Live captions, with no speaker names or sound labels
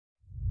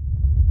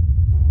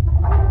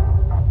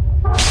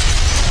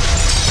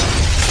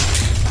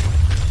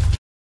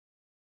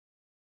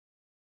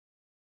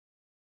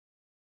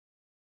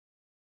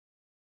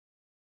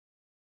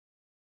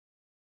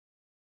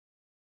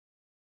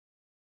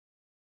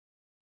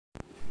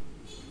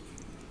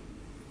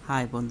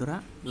High বন্ধুরা,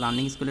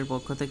 learning স্কুলের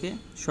পক্ষ থেকে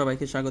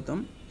সবাইকে স্বাগতম।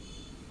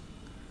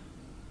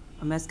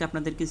 আমি আজকে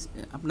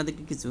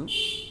আপনাদেরকে কিছু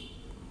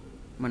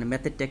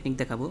ম্যাথের টেকনিক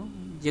দেখাবো,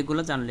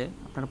 যেগুলো জানলে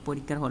আপনারা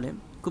পরীক্ষার হলে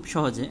খুব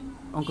সহজে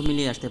অঙ্ক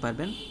মিলিয়ে আসতে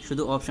পারবেন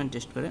শুধু অপশন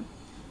টেস্ট করে।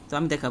 তো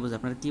আমি দেখাবো যে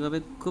আপনারা কীভাবে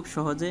খুব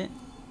সহজে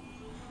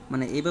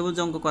এইভাবে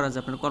যে অঙ্ক করা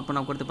যায় আপনারা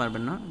কল্পনাও করতে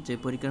পারবেন না, যে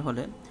পরীক্ষার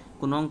হলে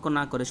কোনো অঙ্ক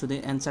না করে শুধু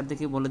অ্যান্সার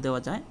দেখে বলে দেওয়া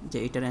যায় যে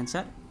এটার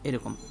অ্যান্সার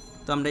এরকম।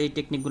 তো আমরা এই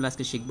টেকনিকগুলো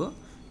আজকে শিখবো।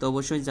 তো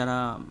অবশ্যই যারা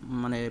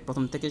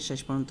প্রথম থেকে শেষ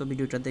পর্যন্ত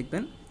ভিডিওটা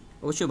দেখবেন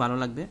অবশ্যই ভালো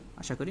লাগবে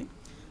আশা করি।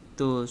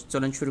 তো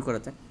চলেন শুরু করা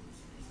যাক।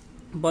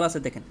 বলা আছে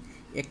দেখেন,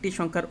 একটি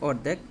সংখ্যার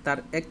অর্ধেক তার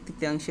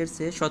 1/3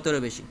 চেয়ে 17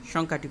 বেশি,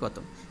 সংখ্যাটি কত?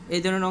 এই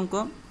ধরনের অঙ্ক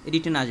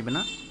রিটেন আসবে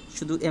না,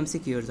 শুধু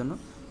এমসিকিউ এর জন্য।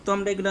 তো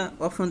আমরা এগুলো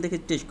অপশন দেখে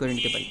টেস্ট করে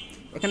নিতে পারি।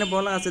 এখানে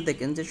বলা আছে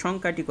দেখেন যে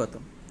সংখ্যাটি কত।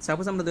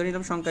 সাপোজ আমরা ধরে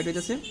নিলাম সংখ্যাটি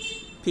হচ্ছে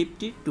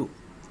 52,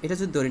 এটা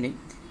যদি ধরে নিই।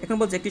 এখন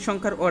বলছে একটি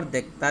সংখ্যার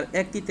অর্ধেক তার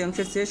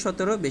 1/3 চেয়ে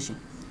 17 বেশি।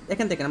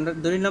 এখানে দেখেন আমরা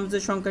ধরে নিলাম যে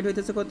সংখ্যাটি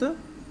হইতেছে কত,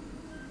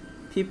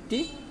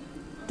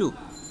 52,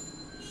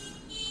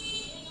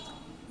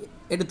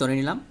 এটা ধরে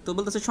নিলাম। তো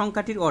বলতেছে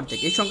সংখ্যাটির অর্ধেক,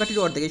 এই সংখ্যাটি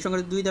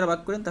 2 দ্বারা ভাগ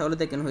করেন তাহলে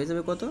দেখেন হয়ে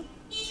যাবে কত,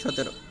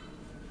 17।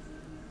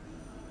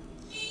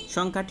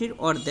 সংখ্যাটির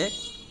অর্ধেক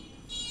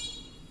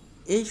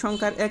এই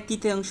সংখ্যার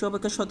 1/3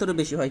 অপেক্ষা 17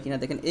 বেশি হয় কিনা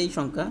দেখেন। এই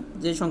সংখ্যা,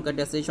 যে সংখ্যাটি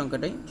আছে এই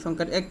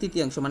সংখ্যার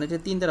 1/3 মানে এটা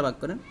 3 দ্বারা ভাগ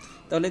করেন,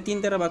 তাহলে 3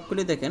 দ্বারা ভাগ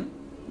করলে দেখেন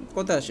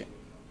কত আসে।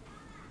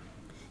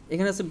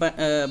 এখানে আছে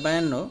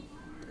 52,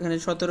 এখানে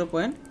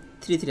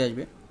 17.33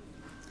 আসবে।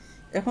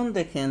 এখন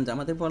দেখেন যে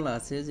আমাদের বলা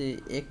আছে যে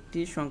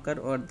একটি সংখ্যার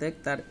অর্ধেক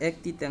তার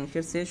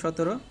 1/3 চেয়ে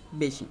 17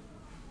 বেশি,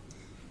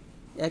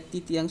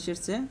 1/3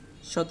 চেয়ে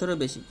 17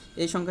 বেশি।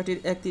 এই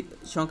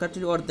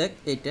সংখ্যাটির অর্ধেক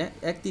এটা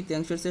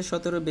 1/3 চেয়ে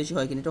 17 বেশি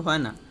হয় কিনা, এটা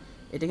হয় না,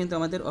 এটা কিন্তু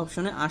আমাদের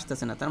অপশনে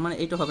আসতেছে না, তার মানে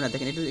এটা হবে না।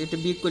 দেখেন এটা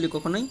বিয়োগ করলে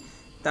কখনোই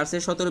তার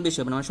চেয়ে 17 বেশি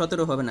হবে না,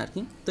 17 হবে না আর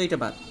কি। তো এটা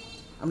বাদ।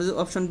 আমরা যদি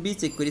অপশন বি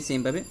চেক করি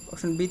সেমভাবে,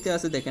 অপশন বিতে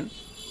আছে দেখেন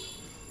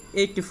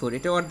 84,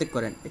 এটা অর্ধেক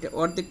করেন, এটা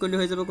অর্ধেক করলে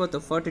হয়ে যাবে কত,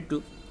 42।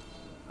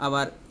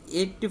 আবার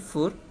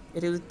 84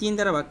 এটা যদি 3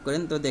 দ্বারা ভাগ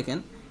করেন তো দেখেন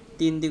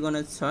 3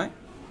 দ্বিগুণে 6,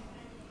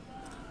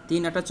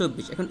 3 8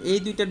 24। এখন এই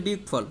দুইটার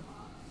বিয়োগফল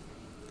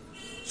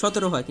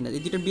 17 হয় কিনা,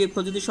 এই দুইটার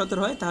বিয়োগফল যদি 17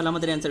 হয় তাহলে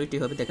আমাদের অ্যান্সার এটাই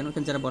হবে। দেখেন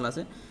ওখানে যারা বলা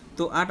আছে।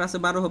 তো 8 আছে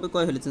 12 হবে,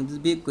 কয় হলে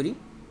যদি বিয়োগ করি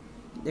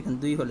দেখেন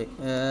 2 হলে,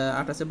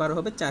 8 আছে 12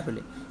 হবে 4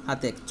 হলে,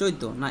 হাতে 1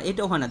 14 না,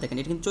 এটাও হয় না। দেখেন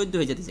এটা কিন্তু 14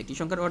 হয়ে যেতেছে, একটি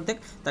সংখ্যার অর্ধেক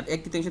তার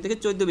 1/3 থেকে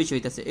 14 বেশি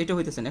হইতেছে, এটা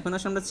হইতেছে না। এখন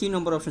আসলে আমরা সি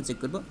নম্বর অপশন চেক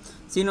করবো।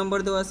 সি নম্বর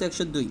দেওয়া আছে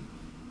 102,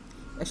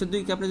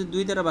 102কে আপনি যদি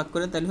 2 দ্বারা ভাগ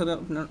করেন তাহলে হবে,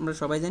 আমরা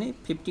সবাই জানি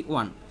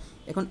 51।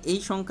 এখন এই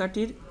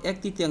সংখ্যাটির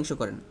 1/3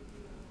 করেন,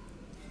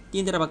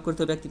 3 দ্বারা ভাগ করতে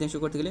হবে 1/3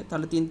 করতে গেলে,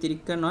 তাহলে 3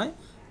 3 9,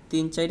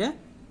 3 4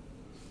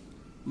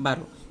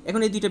 12।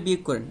 এখন এই দুইটা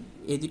বিয়োগ করেন,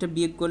 এই দুইটা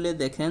বিয়োগ করলে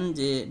দেখেন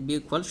যে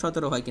বিয়োগফল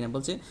 17 হয় কিনা।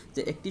 বলছে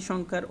যে একটি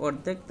সংখ্যার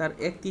অর্ধেক তার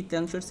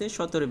 1/3 চেয়ে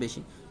 17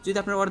 বেশি। যদি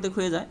আপনার অর্ধেক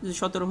হয়ে যায়, যদি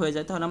 17 হয়ে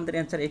যায় তাহলে আমাদের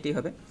অ্যান্সার এটাই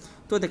হবে।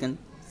 তো দেখেন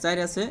 4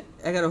 আছে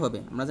 11 হবে,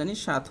 আমরা জানি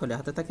 7 হলে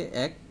হাতে থাকে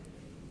 1,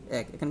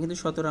 এখানে কিন্তু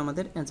 17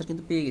 আমাদের অ্যান্সার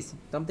কিন্তু পেয়ে গেছি।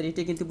 তো আমাদের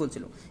এটাই কিন্তু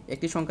বলছিল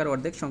একটি সংখ্যার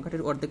অর্ধেক,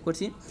 সংখ্যাটির অর্ধেক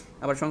করছি,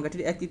 আবার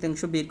সংখ্যাটির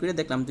 1/3 বের করে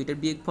দেখলাম দুইটার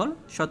বিয়োগফল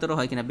 17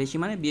 হয় কিনা, বেশি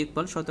মানে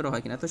বিয়োগফল 17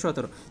 হয় কিনা। তো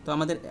 17, তো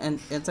আমাদের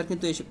অ্যান্সার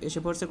কিন্তু এসে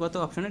পড়ছে কত,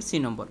 অপশনের সি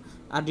নম্বর।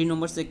 আর ডি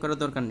নম্বর চেক করার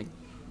দরকার নেই,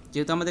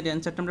 যেহেতু আমাদের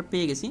অ্যান্সারটা আমরা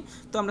পেয়ে গেছি।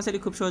 তো আমরা সেটা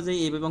খুব সহজেই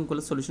এই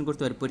অঙ্কগুলো সলিউশন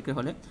করতে পারি পরীক্ষার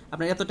হলে।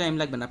 আপনার এত টাইম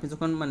লাগবে না, আপনি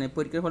যখন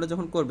পরীক্ষার হলে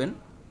যখন করবেন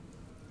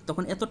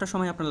তখন এতটা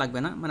সময় আপনার লাগবে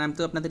না। আমি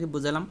তো আপনাদেরকে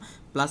বোঝালাম,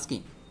 প্লাস কি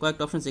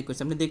কয়েকটা অপশন চেক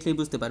করছি, আপনি দেখলেই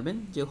বুঝতে পারবেন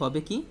যে হবে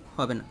কি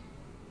হবে না।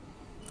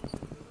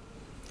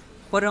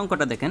 পরের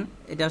অঙ্কটা দেখেন,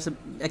 এটা হচ্ছে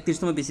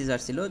 31তম বিসিএস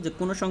আসছিল যে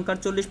কোনো সংখ্যার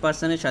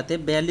 40%-এর সাথে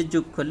 42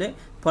 যোগ করলে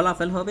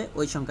ফলাফল হবে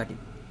ওই সংখ্যাটি।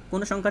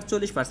 কোনো সংখ্যার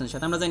 40%-এর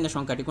সাথে, আমরা জানি না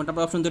সংখ্যাটি কোনটা,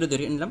 আমরা অপশন ধরে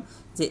নিলাম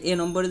যে এ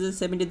নম্বরে যে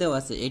 70 দেওয়া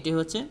আছে এটাই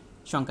হচ্ছে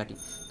সংখ্যাটি।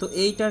 তো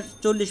এইটার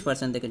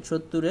 40% দেখেন,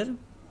 70-এর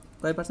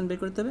কয় পার্সেন্ট বের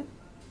করতে হবে,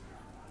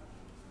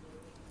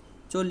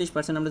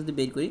 40% আমরা যদি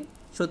বের করি,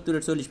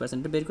 70-এর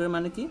 40% বের করে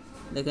মানে কি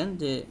দেখেন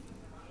যে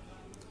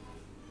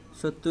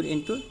 70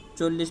 ×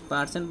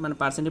 40% মানে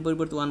পার্সেন্টের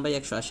পরিবর্তে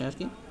 1/100 আসে আর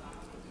কি,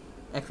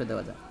 100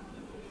 দেওয়া যায়।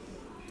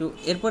 তো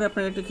এরপর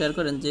আপনারা একটু খেয়াল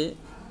করেন যে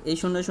এই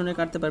 0 0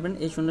 কাটতে পারবেন,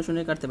 এই 0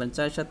 0 কাটতে পারেন,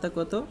 4 7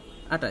 কত,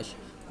 28।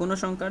 কোনো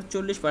সংখ্যার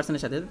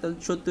 40%-এর সাথে, তাহলে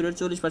 70-এর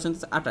 40%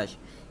 হচ্ছে 28,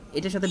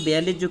 এটার সাথে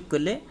 42 যোগ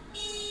করলে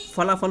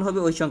ফলাফল হবে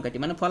ওই সংখ্যাটি,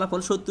 মানে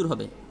ফলাফল 70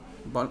 হবে,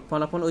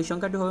 ফলাফল ওই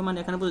সংখ্যাটি হবে। মানে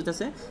এখানে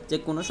বুঝতেছে যে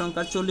কোনো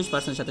সংখ্যার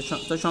 40%-এর সাথে,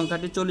 তো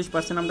সংখ্যাটির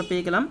 40% আমরা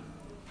পেয়ে গেলাম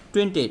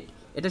 28,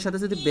 এটার সাথে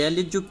যদি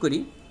 42 যোগ করি,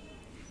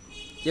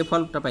 যে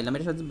ফলটা পাইলাম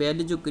এটার সাথে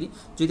 42 যোগ করি,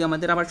 যদি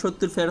আমাদের আবার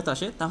 70 ফেরত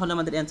আসে তাহলে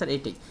আমাদের অ্যান্সার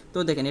এটাই। তো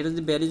দেখেন এটা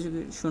যদি 42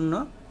 0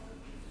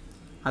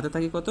 হাতে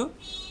থাকে কত,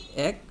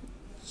 1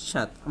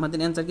 7, আমাদের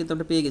অ্যান্সার কিন্তু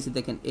আমরা পেয়ে গেছি।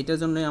 দেখেন এটার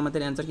জন্য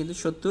আমাদের অ্যান্সার কিন্তু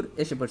 70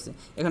 এসে পড়ছে।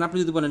 এখন আপনি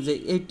যদি বলেন যে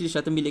 80-র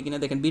সাথে মিলে কিনা,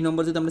 দেখেন বি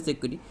নম্বর যদি আমরা চেক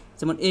করি,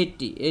 যেমন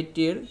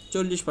 80-এর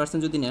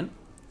 40% যদি নেন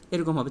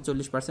এরকম হবে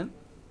 40%।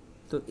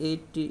 তো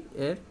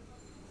 80-এর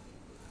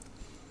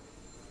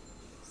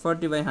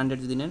 40/100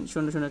 যদি নেন,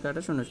 0 0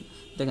 কাটা 0,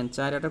 দেখেন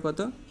 4 8 কত,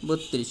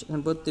 32।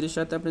 এখন 32-এর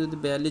সাথে আপনি যদি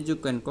 42 যোগ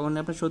করেন কখনো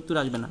আপনার 70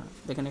 আসবে না,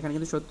 দেখেন এখানে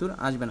কিন্তু 70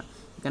 আসবে না,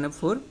 এখানে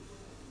 4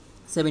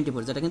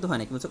 74, যেটা কিন্তু হয়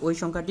না, কি বলছে ওই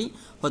সংখ্যাটি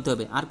হতে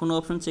হবে। আর কোনো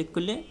অপশন চেক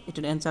করলে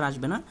এটার অ্যান্সার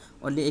আসবে না,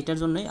 অনলি এটার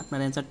জন্যই আপনার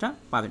অ্যান্সারটা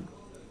পাবেন।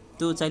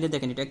 তো চাইলে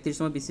দেখেন এটা 31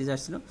 নম্বর BCS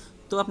আসছিল।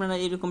 তো আপনারা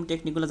এইরকম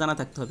টেকনিকগুলো জানা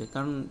থাকতে হবে,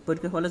 কারণ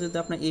পরীক্ষার হলে যদি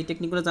আপনার এই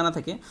টেকনিকগুলো জানা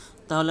থাকে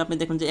তাহলে আপনি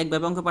দেখুন যে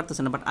একভাবে অঙ্ক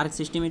পারতেছেন না, বাট আরেক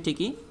সিস্টেমে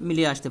ঠিকই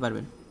মিলিয়ে আসতে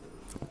পারবেন।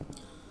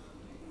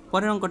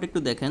 পরের অঙ্কটা একটু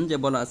দেখেন, যে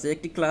বলা আছে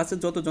একটি ক্লাসে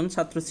যতজন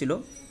ছাত্র ছিল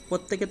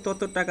প্রত্যেকে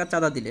তত টাকা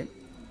চাঁদা দিলে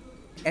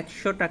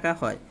 100 টাকা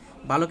হয়,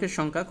 বালকের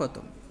সংখ্যা কত?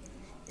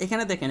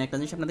 এখানে দেখেন একটা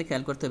জিনিস আপনাদের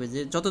খেয়াল করতে হবে,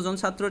 যে যতজন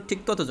ছাত্র ঠিক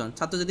ততজন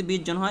ছাত্র, যদি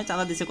 20 জন হয়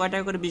চাঁদা দিচ্ছে কয়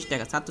টাকা করে? 20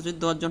 টাকা। ছাত্র যদি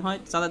 10 জন হয়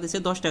চাঁদা দিচ্ছে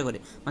 10 টাকা করে,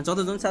 মানে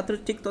যতজন ছাত্র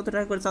ঠিক তত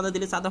টাকা করে চাঁদা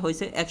দিলে চাঁদা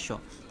হয়েছে 100।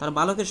 তাহলে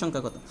বালকের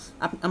সংখ্যা কত?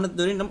 আমরা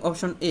ধরে নিলাম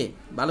অপশন এ,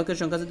 বালকের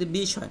সংখ্যা যদি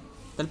 20 হয়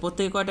তাহলে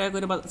প্রত্যেকে কয় টাকা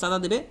করে চাঁদা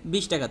দেবে?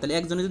 20 টাকা। তাহলে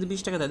একজনে যদি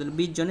 20 টাকা দেয় তাহলে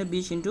 20 জনে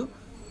 20 ইন্টু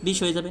 20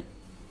 হয়ে যাবে।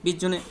 20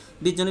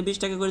 জনে 20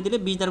 টাকা করে দিলে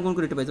 20 দ্বারা গুণ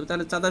করে এটা পাই যাবে।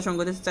 তাহলে চাঁদার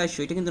সংখ্যা হচ্ছে 400,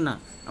 এটা কিন্তু না,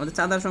 আমাদের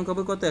চাঁদার সংখ্যা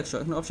হবে কত? 100।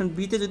 এখন অপশন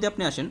বিতে যদি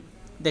আপনি আসেন,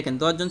 দেখেন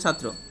 10 জন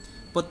ছাত্র,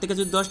 প্রত্যেকে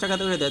যদি 10 টাকা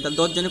করে দেয় তাহলে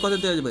 10 জনে কত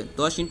দেওয়া যাবে?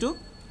 10 ইন্টু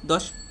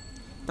 10,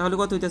 তাহলে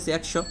কত হইতেছে?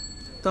 100।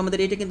 তো আমাদের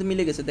এটা কিন্তু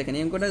মিলে গেছে। দেখেন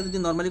এই অঙ্কটা যদি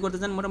নর্মালি করতে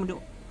চান মোটামুটি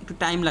একটু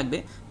টাইম লাগবে,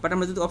 বাট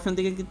আমরা যদি অপশন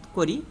থেকে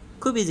করি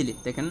খুব ইজিলি,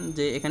 দেখেন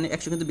যে এখানে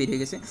 100 কিন্তু বের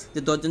হয়ে গেছে। যে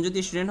 10 জন যদি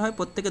স্টুডেন্ট হয়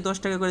প্রত্যেকে 10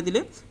 টাকা করে দিলে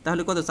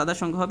তাহলে কত? চাঁদার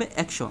সংখ্যা হবে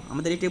 100।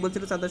 আমাদের এটাই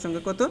বলছিল চাঁদার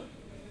সংখ্যা কত?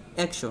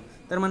 100।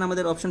 তার মানে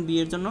আমাদের অপশন বি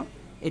এর জন্য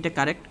এটা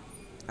কারেক্ট,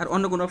 আর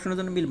অন্য কোনো অপশনের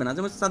জন্য মিলবে না।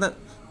 যেমন চাঁদা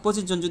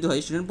 25 জন যদি হয়,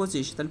 স্টুডেন্ট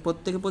 25, তাহলে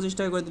প্রত্যেকে 25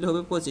 টাকা করে দিলে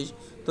হবে 25।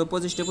 তো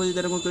 25টা 25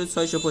 দ্বারা গুণ করে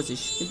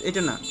 625, কিন্তু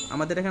এটা না,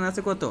 আমাদের এখানে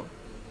আছে কত?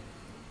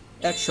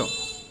 100।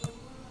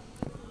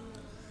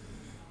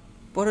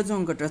 পরের যে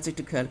অঙ্কটা আছে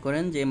একটু খেয়াল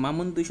করেন, যে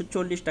মামুন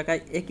 240 টাকায়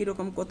একই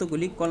রকম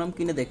কতগুলি কলম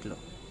কিনে দেখলো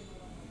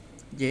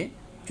যে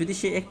যদি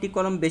সে একটি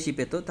কলম বেশি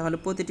পেত তাহলে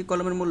প্রতিটি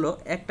কলমের মূল্য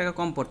 1 টাকা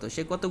কম পড়তো।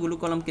 সে কতগুলো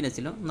কলম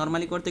কিনেছিল?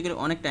 নর্মালি করতে গেলে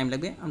অনেক টাইম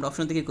লাগবে, আমরা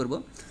অপশন থেকে করব।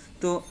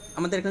 তো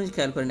আমাদের এখানে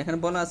খেয়াল করেন, এখানে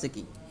বলা আছে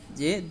কি,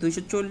 যে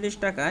 240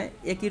 টাকায়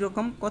একই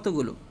রকম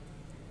কতগুলো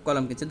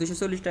কলম কিনছে,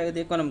 240 টাকা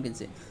দিয়ে কলম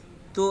কিনছে।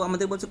 তো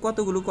আমাদের বলছে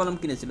কতগুলো কলম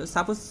কিনেছিল।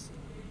 সাপোজ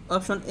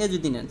অপশন এ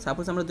যদি নেন,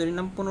 সাপোজ আমরা ধরে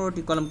নিলাম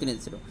 15টি কলম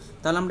কিনেছিল,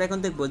 তাহলে আমরা এখন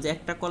দেখবো যে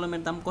একটা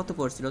কলমের দাম কত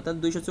পড়ছিল। তার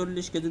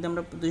 240কে যদি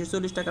আমরা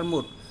 240 টাকার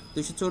মোট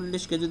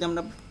 240কে যদি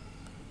আমরা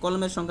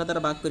কলমের সংখ্যা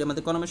দ্বারা ভাগ করি,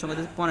 আমাদের কলমের সংখ্যা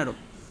হচ্ছে 15,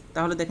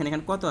 তাহলে দেখেন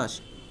এখানে কত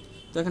আসে।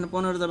 তো এখানে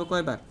 15 যাবে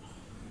কয়বার?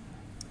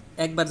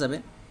 একবার যাবে।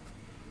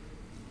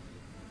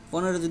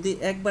 15 যদি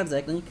একবার যায়,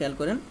 এখন খেয়াল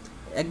করেন,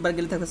 একবার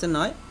গেলে থাকছে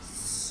 9,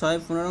 6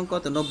 15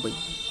 কত? 90।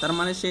 তার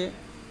মানে সে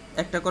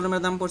একটা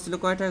কলমের দাম পড়ছিল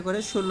কয় টাকা করে?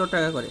 16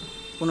 টাকা করে।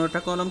 15টা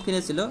কলম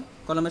কিনেছিল,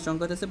 কলমের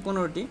সংখ্যা হচ্ছে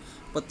 15টি,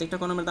 প্রত্যেকটা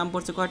কলমের দাম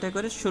পড়ছে কয় টাকা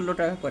করে? 16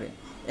 টাকা করে।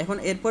 এখন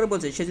এরপরে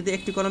বলছে সে যদি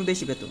একটি কলম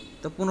বেশি পেত,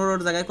 তো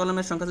 15 জায়গায়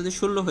কলমের সংখ্যা যদি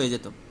 16 হয়ে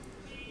যেত,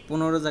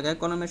 15 জায়গায়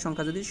কলমের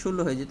সংখ্যা যদি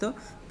 16 হয়ে যেত,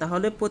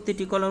 তাহলে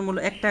প্রতিটি কলমের মূল্য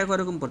 1 টাকা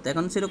করে কম পড়তো।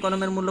 এখন ছিল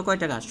কলমের মূল্য কয়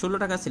টাকা? 16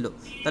 টাকা ছিল,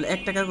 তাহলে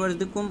 1 টাকা করে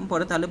যদি কম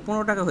পড়ে তাহলে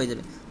 15 টাকা হয়ে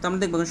যাবে। তো আমরা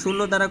দেখবো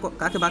 16 দ্বারা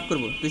কাকে ভাগ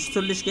করবো?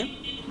 240কে,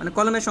 মানে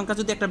কলমের সংখ্যা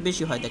যদি একটা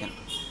বেশি হয়, দেখেন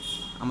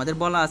আমাদের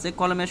বলা আছে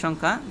কলমের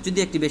সংখ্যা যদি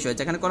একটি বেশি হয়,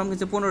 যেখানে কলম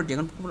কিন্তু 15টি,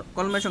 এখন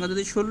কলমের সংখ্যা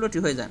যদি 16টি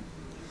হয়ে যায়,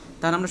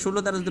 তাহলে আমরা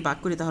 16 দ্বারা যদি ভাগ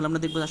করি তাহলে আমরা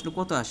দেখবো আসলে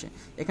কত আসে।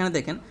 এখানে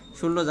দেখেন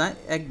 16 যায়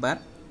একবার,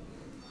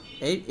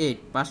 8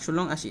 5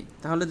 16 80,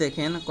 তাহলে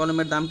দেখেন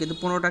কলমের দাম কিন্তু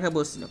 15 টাকা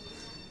বসছিল।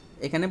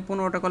 এখানে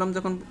 15টা কলম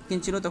যখন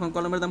কিনছিল তখন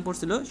কলমের দাম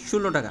পড়ছিল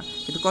 16 টাকা,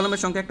 কিন্তু কলমের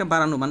সংখ্যা একটা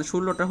বাড়ানো, মানে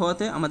 16টা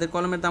হওয়াতে আমাদের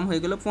কলমের দাম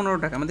হয়ে গেল 15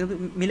 টাকা। আমাদের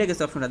মিলে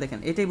গেছে অপশনটা, দেখেন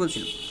এটাই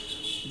বলছিল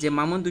যে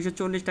মামুন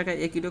 240 টাকায়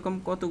একই রকম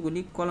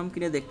কতগুলি কলম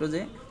কিনে দেখলো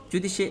যে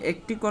যদি সে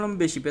একটি কলম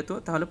বেশি পেত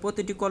তাহলে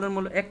প্রতিটি কলমের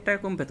মূল্য 1 টাকা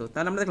কম পেত।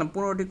 তাহলে আমরা দেখলাম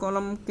 15টি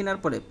কলম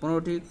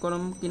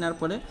কেনার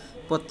পরে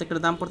প্রত্যেকটার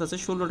দাম পড়তেছে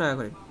 16 টাকা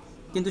করে,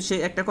 কিন্তু সে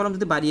একটা কলম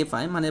যদি বাড়িয়ে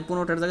পায়, মানে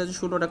 15টার জায়গায় যদি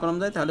 16টা কলম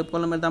দেয় তাহলে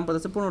কলমের দাম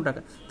পড়তেছে 15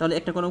 টাকা, তাহলে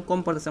একটা কলম কম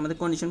পড়তেছে। আমাদের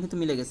কন্ডিশন কিন্তু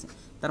মিলে গেছে,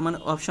 তার মানে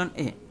অপশন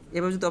এ।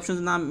 এবার যদি অপশন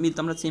না মিলতো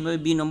আমরা সেমভাবে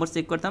বি নম্বর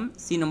চেক করতাম,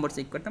 সি নম্বর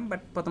চেক করতাম, বাট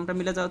প্রথমটা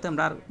মিলে যাওয়াতে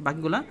আমরা আর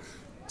বাকিগুলো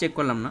চেক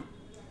করলাম না।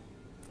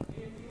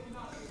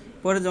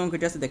 পরে যে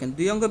অঙ্কটি আছে দেখেন,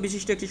 2 অঙ্ক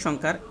বিশিষ্ট একটি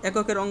সংখ্যার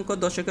এককের অঙ্ক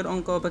দশকের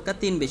অঙ্ক অপেক্ষা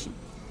 3 বেশি।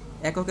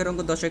 এককের অঙ্ক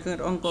দশকের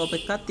অঙ্ক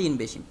অপেক্ষা 3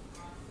 বেশি।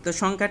 তো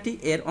সংখ্যাটি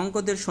এর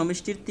অঙ্কদের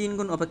সমষ্টির 3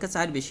 গুণ অপেক্ষা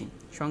 4 বেশি।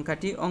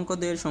 সংখ্যাটি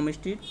অঙ্কদের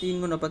সমষ্টির 3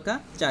 গুণ অপেক্ষা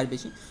 4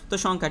 বেশি। তো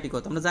সংখ্যাটি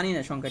কত? আমরা জানি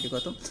না সংখ্যাটি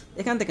কত।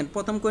 এখানে দেখেন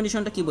প্রথম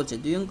কন্ডিশনটা কি বলছে,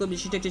 2 অঙ্ক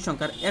বিশিষ্ট একটি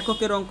সংখ্যার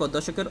এককের অঙ্ক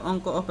দশকের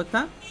অঙ্ক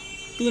অপেক্ষা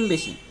 3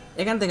 বেশি।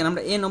 এখানে দেখেন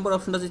আমরা এ নম্বর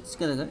অপশনটা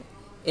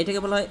এটাকে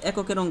বলা হয়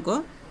এককের অঙ্ক,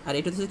 আর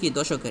এটা হচ্ছে কি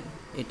দশকের,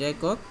 এটা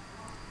একক,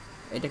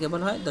 এটাকে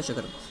বলা হয়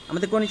দশকের।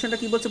 আমাদের কন্ডিশনটা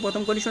কি বলছে?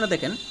 প্রথম কন্ডিশনটা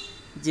দেখেন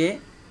যে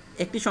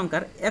একটি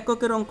সংখ্যার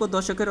এককের অঙ্ক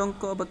দশকের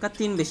অঙ্ক অপেক্ষা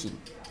 3 বেশি।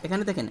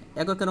 এখানে দেখেন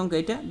এককের অঙ্ক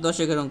এটা,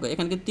 দশকের অঙ্ক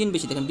এখানে কিন্তু 3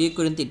 বেশি। দেখেন বিয়োগ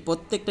করেন 3,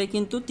 প্রত্যেকটাই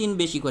কিন্তু 3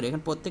 বেশি করে।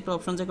 এখানে প্রত্যেকটা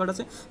অপশন যে কটা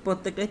আছে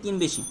প্রত্যেকটাই 3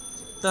 বেশি।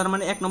 তার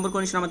মানে 1 নম্বর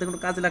কন্ডিশন আমাদের কোনো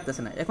কাজে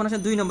লাগতেছে না। এখন আসে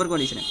 2 নম্বর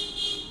কন্ডিশনে,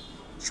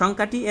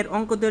 সংখ্যাটি এর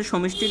অঙ্কদের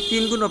সমষ্টির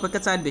 3 গুণ অপেক্ষা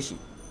 4 বেশি।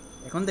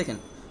 এখন দেখেন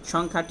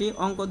সংখ্যাটি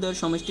অঙ্কদের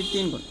সমষ্টির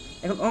 3 গুণ।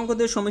 এখন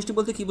অঙ্কদের সমষ্টি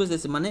বলতে কী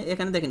বুঝতেছে, মানে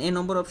এখানে দেখেন এই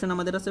নম্বর অপশন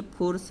আমাদের আছে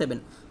 4 7,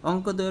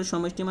 অঙ্কদের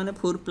সমষ্টি মানে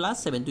 4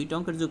 + 7, দুইটা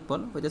অঙ্কের যোগফল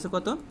হইতেছে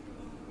কত?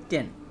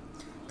 10।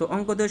 তো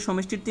অঙ্কদের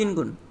সমষ্টির 3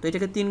 গুণ, তো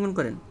এটাকে 3 গুণ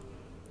করেন,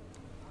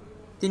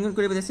 3 গুণ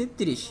করে পেয়েছি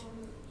 30।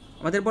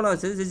 আমাদের বলা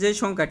হয়েছে যে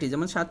সংখ্যাটি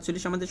যেমন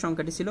 47 আমাদের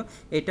সংখ্যাটি ছিল,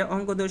 এটা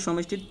অঙ্কদ্বয়ের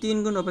সমষ্টির 3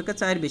 গুণ অপেক্ষা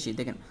 4 বেশি।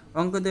 দেখেন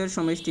অঙ্কদ্বয়ের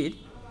সমষ্টির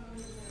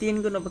 3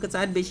 গুণ অপেক্ষা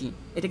 4 বেশি,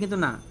 এটা কিন্তু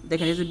না।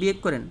 দেখেন এই যে বিয়োগ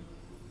করেন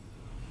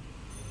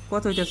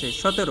কত হইতেছে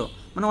 17,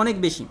 মানে অনেক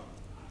বেশি,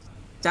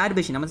 4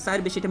 বেশি না, আমাদের 4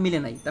 বেশি, এটা মিলে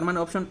নাই। তার মানে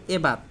অপশন এ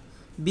বাদ।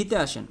 বিতে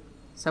আসেন,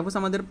 সাপোজ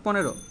আমাদের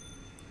 15,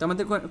 তো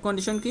আমাদের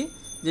কন্ডিশন কি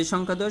যে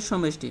সংখ্যাদ্বয়ের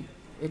সমষ্টি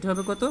এটা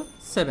হবে কত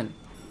 7,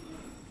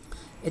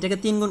 এটাকে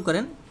 3 গুণ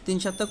করেন, 3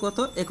 7 কত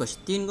 21,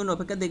 3 গুণ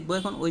অপেক্ষা দেখবো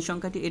এখন ওই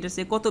সংখ্যাটি এটার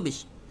চেয়ে কত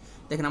বেশি।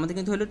 দেখেন আমাদের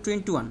কিন্তু হলো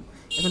 21,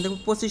 এখন দেখবো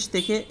 25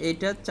 থেকে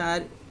এটা 4,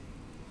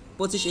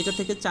 25 এটা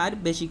থেকে 4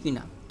 বেশি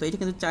কিনা, তো এটা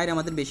কিন্তু 4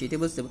 আমাদের বেশি। এটা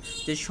বুঝতে হবে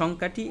যে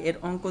সংখ্যাটি এর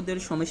অঙ্কদের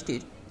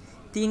সমষ্টির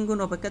 3 গুণ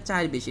অপেক্ষা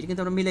 4 বেশি, এটা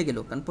কিন্তু আমরা মিলে গেল,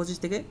 কারণ 25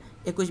 থেকে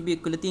 21 বিয়োগ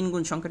করলে 3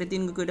 গুণ, সংখ্যাটি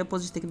 3 গুণ করে এটা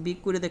 25 থেকে বিয়োগ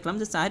করে দেখলাম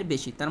যে 4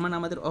 বেশি, তার মানে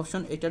আমাদের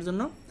অপশন এটার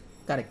জন্য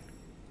কারেক্ট।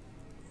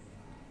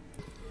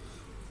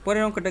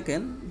 পরের অঙ্কটাকে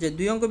যে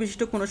 2 অঙ্ক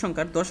বিশিষ্ট কোনো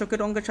সংখ্যার দশকের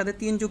অঙ্কের সাথে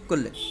 3 যোগ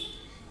করলে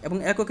এবং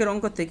এককের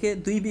অঙ্ক থেকে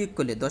 2 বিয়োগ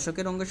করলে,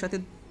 দশকের অঙ্কের সাথে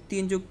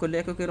 3 যোগ করলে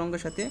এককের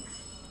অঙ্কের সাথে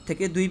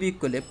থেকে 2 বিয়োগ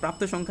করলে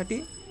প্রাপ্ত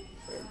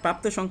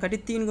সংখ্যাটি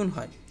 3 গুণ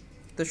হয়,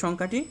 তো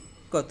সংখ্যাটি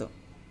কত?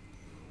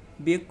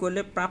 বিয়োগ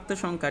করলে প্রাপ্ত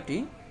সংখ্যাটি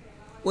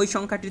ওই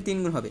সংখ্যাটির 3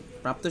 গুণ হবে,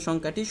 প্রাপ্ত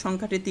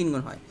সংখ্যাটির 3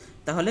 গুণ হয়।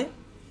 তাহলে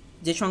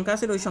যে সংখ্যা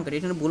আছে ওই সংখ্যাটি,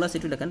 এখানে ভুল আছে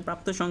একটু লেখেন,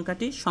 প্রাপ্ত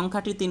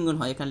সংখ্যাটির 3 গুণ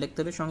হয়, এখানে লিখতে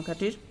হবে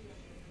সংখ্যাটির,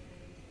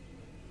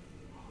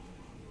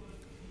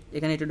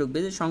 এখানে এটা ঢুকবে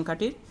যে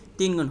সংখ্যাটির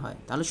 3 গুণ হয়।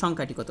 তাহলে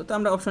সংখ্যাটি কত? তো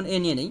আমরা অপশন এ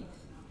নিয়ে নেই।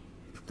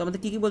 তো আমাদের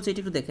কী বলছে এটা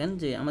একটু দেখেন,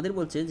 যে আমাদের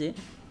বলছে যে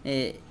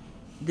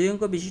 2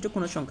 অঙ্ক বিশিষ্ট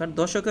কোনো সংখ্যার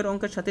দশকের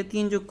অঙ্কের সাথে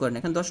 3 যোগ করেন।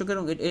 এখন দশকের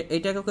অঙ্ক,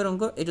 এটা এককের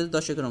অঙ্ক, এটা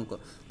দশকের অঙ্ক,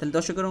 তাহলে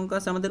দশকের অঙ্ক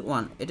আছে আমাদের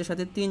 1, এটার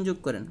সাথে 3 যোগ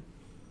করেন,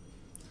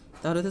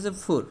 তাহলে হচ্ছে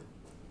 4।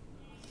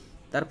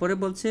 তারপরে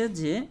বলছে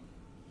যে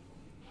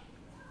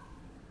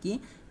কি,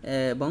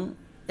 এবং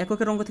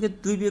এককের অঙ্ক থেকে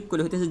 2 বিয়োগ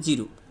করলে হইতেছে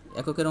 0।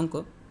 এককের অঙ্ক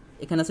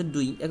এখানে আছে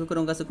 2, এককের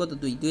অঙ্ক আছে কত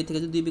 2, 2 থেকে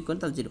যদি 2 বিয়োগ করেন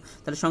তাহলে 0,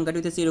 তাহলে সংখ্যাটি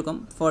হইতেছে এরকম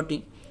 40,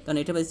 কারণ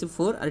এটা পাইছে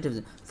 4 আর এটা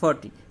পাইছে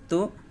 40। তো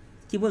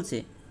কি বলছে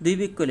 2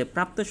 বিয়োগ করলে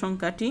প্রাপ্ত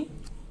সংখ্যাটি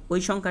ওই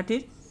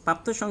সংখ্যাটির,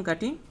 প্রাপ্ত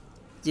সংখ্যাটি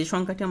যে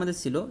সংখ্যাটি আমাদের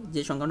ছিল,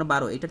 যে সংখ্যা আমরা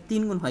 12, এটার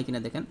 3 গুণ হয় কিনা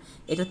দেখেন,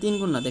 এটা 3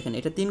 গুণ না, দেখেন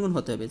এটা 3 গুণ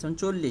হতে হবে, যেমন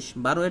 40,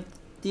 12 এর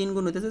 3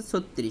 গুণ হইতেছে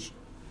 36,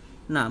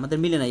 না আমাদের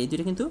মিলে নাই, এই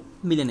দুইটা কিন্তু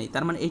মিলে নেই,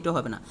 তার মানে এইটা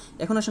হবে না।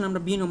 এখন আসলে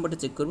আমরা বি নম্বরটা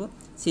চেক করব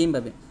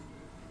সেমভাবে।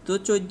 তো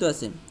 14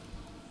 আছে,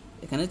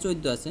 এখানে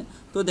 14 আছে,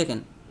 তো দেখেন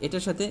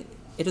এটার সাথে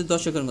এটা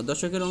দশকের অঙ্ক,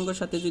 দশকের অঙ্কের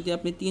সাথে যদি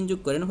আপনি 3 যোগ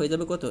করেন হয়ে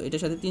যাবে কত,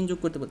 এটার সাথে 3 যোগ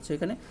করতে বলছে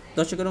এখানে,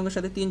 দশকের অঙ্কের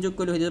সাথে 3 যোগ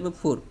করলে হয়ে যাবে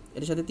 4,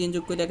 এটার সাথে 3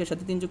 যোগ করলে, একের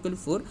সাথে 3 যোগ করলে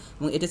 4,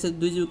 এবং এটার সাথে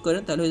 2 যোগ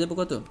করেন তাহলে হয়ে যাবে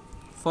কত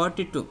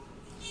 42,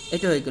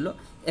 এটা হয়ে গেল।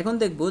 এখন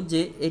দেখব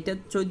যে এটা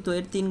 14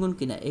 এর 3 গুণ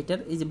কিনা, এটার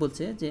এই যে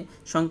বলছে যে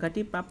সংখ্যাটি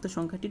প্রাপ্ত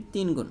সংখ্যাটির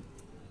 3 গুণ,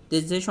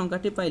 যে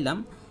সংখ্যাটি পাইলাম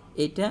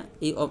এটা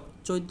এই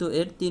 14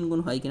 এর 3 গুণ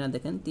হয় কিনা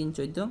দেখেন, 3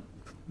 14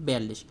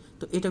 42,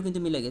 তো এটাও কিন্তু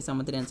মিলে গেছে,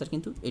 আমাদের অ্যান্সার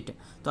কিন্তু এটা।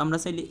 তো আমরা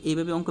চাইলে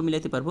এইভাবে অঙ্ক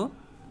মিলাইতে পারবো।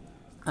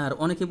 আর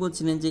অনেকে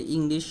বলছিলেন যে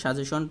ইংলিশ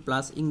সাজেশন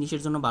প্লাস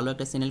ইংলিশের জন্য ভালো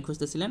একটা চ্যানেল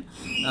খুঁজতেছিলেন,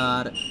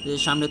 আর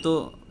সামনে তো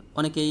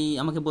অনেকেই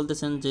আমাকে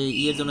বলতেছেন যে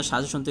ইয়ের জন্য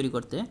সাজেশন তৈরি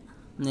করতে,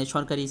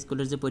 সরকারি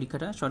স্কুলের যে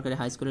পরীক্ষাটা, সরকারি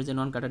হাই স্কুলের যে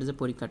নন কাটার যে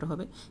পরীক্ষাটা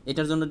হবে,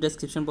 এটার জন্য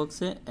ডেসক্রিপশন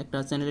বক্সে একটা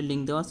চ্যানেলের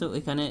লিঙ্ক দেওয়া আছে,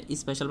 ওইখানে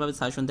স্পেশালভাবে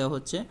সাজেশন দেওয়া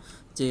হচ্ছে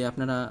যে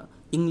আপনারা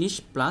ইংলিশ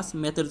প্লাস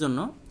ম্যাথের জন্য,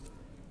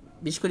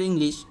 বিশেষ করে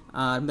ইংলিশ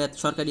আর ম্যাথ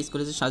সরকারি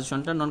স্কুলের যে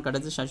সাজেশনটা, নন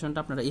কাটার যে সাজেশনটা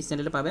আপনারা এই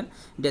চ্যানেলে পাবেন,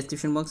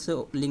 ডেসক্রিপশন বক্সে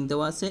লিঙ্ক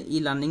দেওয়া আছে ই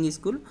লার্নিং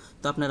স্কুল,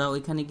 তো আপনারা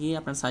ওইখানে গিয়ে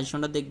আপনার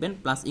সাজেশনটা দেখবেন,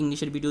 প্লাস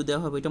ইংলিশের ভিডিও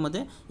দেওয়া হবে ওইটার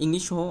মধ্যে,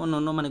 ইংলিশ সহ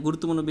অন্য মানে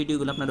গুরুত্বপূর্ণ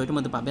ভিডিওগুলো আপনারা ওইটার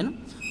মধ্যে পাবেন।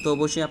 তো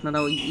অবশ্যই আপনারা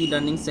ওই ই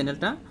লার্নিং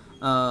চ্যানেলটা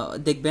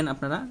দেখবেন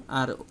আপনারা।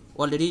 আর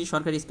অলরেডি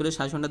সরকারি স্কুলের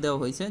সাজেশনটা দেওয়া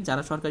হয়েছে,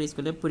 যারা সরকারি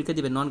স্কুলে পরীক্ষা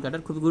দেবেন নন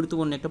কাটার, খুবই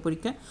গুরুত্বপূর্ণ একটা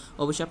পরীক্ষা,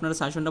 অবশ্যই আপনারা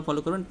সাজেশনটা ফলো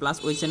করবেন, প্লাস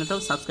ওই চ্যানেলটাও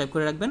সাবস্ক্রাইব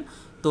করে রাখবেন।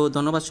 তো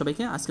ধন্যবাদ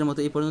সবাইকে, আজকের মতো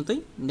এই পর্যন্তই।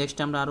 নেক্সট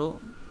আমরা আরও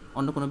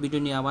অন্য কোনো ভিডিও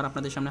নিয়ে আবার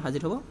আপনাদের সামনে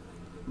হাজির হব।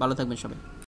 ভালো থাকবেন সবাই।